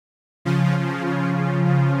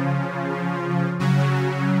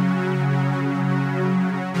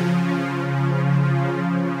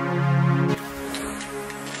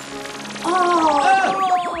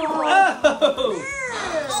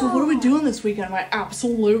So what are we doing this weekend, my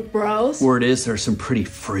absolute bros? Word is there's some pretty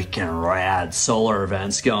freaking rad solar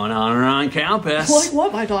events going on around campus. Like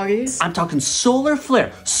what, my doggies? I'm talking solar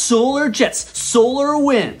flare, solar jets, solar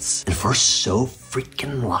winds. And if we're so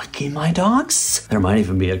freaking lucky, my dogs, there might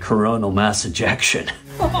even be a coronal mass ejection.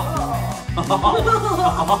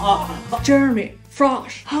 Jeremy,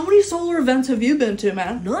 Frosh, how many solar events have you been to,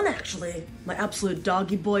 man? None, actually. My absolute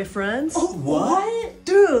doggy boy friends. Oh, what?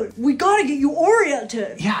 Dude, we gotta get you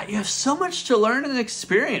oriented. Yeah, you have so much to learn and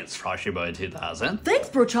experience, Frosty Boy 2000. Thanks,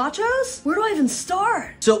 bro-chachos. Where do I even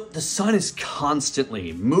start? So the sun is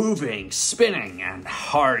constantly moving, spinning, and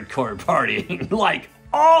hardcore partying, like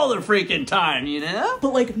all the freaking time, you know?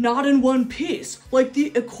 But like not in one piece. Like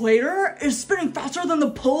the equator is spinning faster than the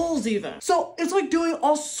poles even. So it's like doing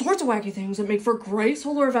all sorts of wacky things that make for great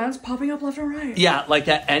solar events popping up left and right. Yeah, like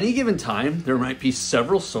at any given time, there might be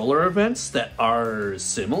several solar events that are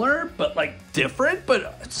similar, but like different,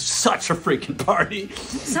 but it's such a freaking party.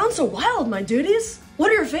 Sounds so wild, my duties.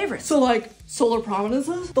 What are your favorites? So like solar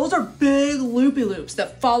prominences, those are big loopy loops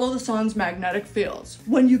that follow the sun's magnetic fields.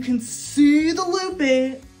 When you can see the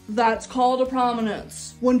loopy, that's called a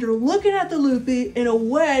prominence. When you're looking at the loopy in a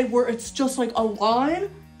way where it's just like a line,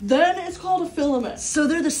 then it's called a filament. So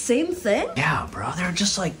they're the same thing? Yeah, bro, they're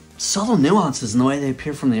just like subtle nuances in the way they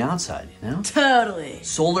appear from the outside, you know? Totally.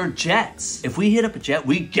 Solar jets. If we hit up a jet,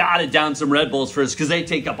 we gotta down some Red Bulls first because they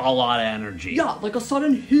take up a lot of energy. Yeah, like a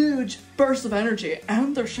sudden huge burst of energy,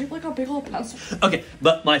 and they're shaped like a big old pencil. Okay,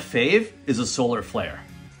 but my fave is a solar flare.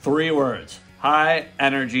 3 words. High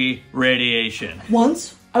energy radiation.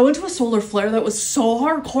 Once, I went to a solar flare that was so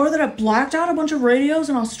hardcore that it blacked out a bunch of radios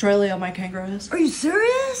in Australia, my kangaroos. Are you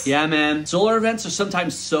serious? Yeah, man. Solar events are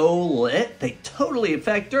sometimes so lit, they totally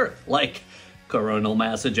affect Earth. Like coronal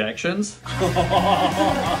mass ejections.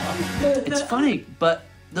 It's funny, but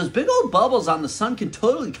those big old bubbles on the sun can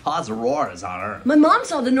totally cause auroras on Earth. My mom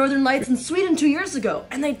saw the Northern Lights in Sweden 2 years ago,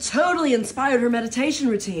 and they totally inspired her meditation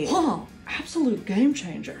routine. Huh, absolute game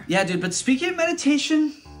changer. Yeah, dude, but speaking of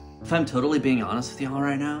meditation, if I'm totally being honest with y'all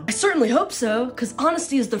right now, I certainly hope so, because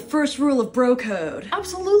honesty is the first rule of bro code.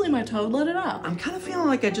 Absolutely, my toad, let it out. I'm kind of feeling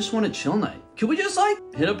like I just want a chill night. Could we just like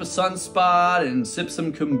hit up a sunspot and sip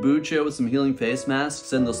some kombucha with some healing face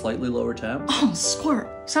masks and the slightly lower temp? Oh,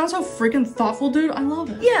 squirt. Sounds so freaking thoughtful, dude. I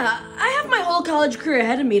love it. Yeah, I have my whole college career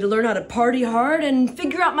ahead of me to learn how to party hard and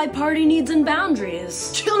figure out my party needs and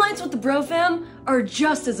boundaries. Chill nights with the bro fam are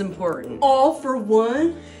just as important. All for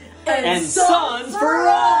one, and suns for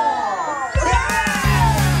all!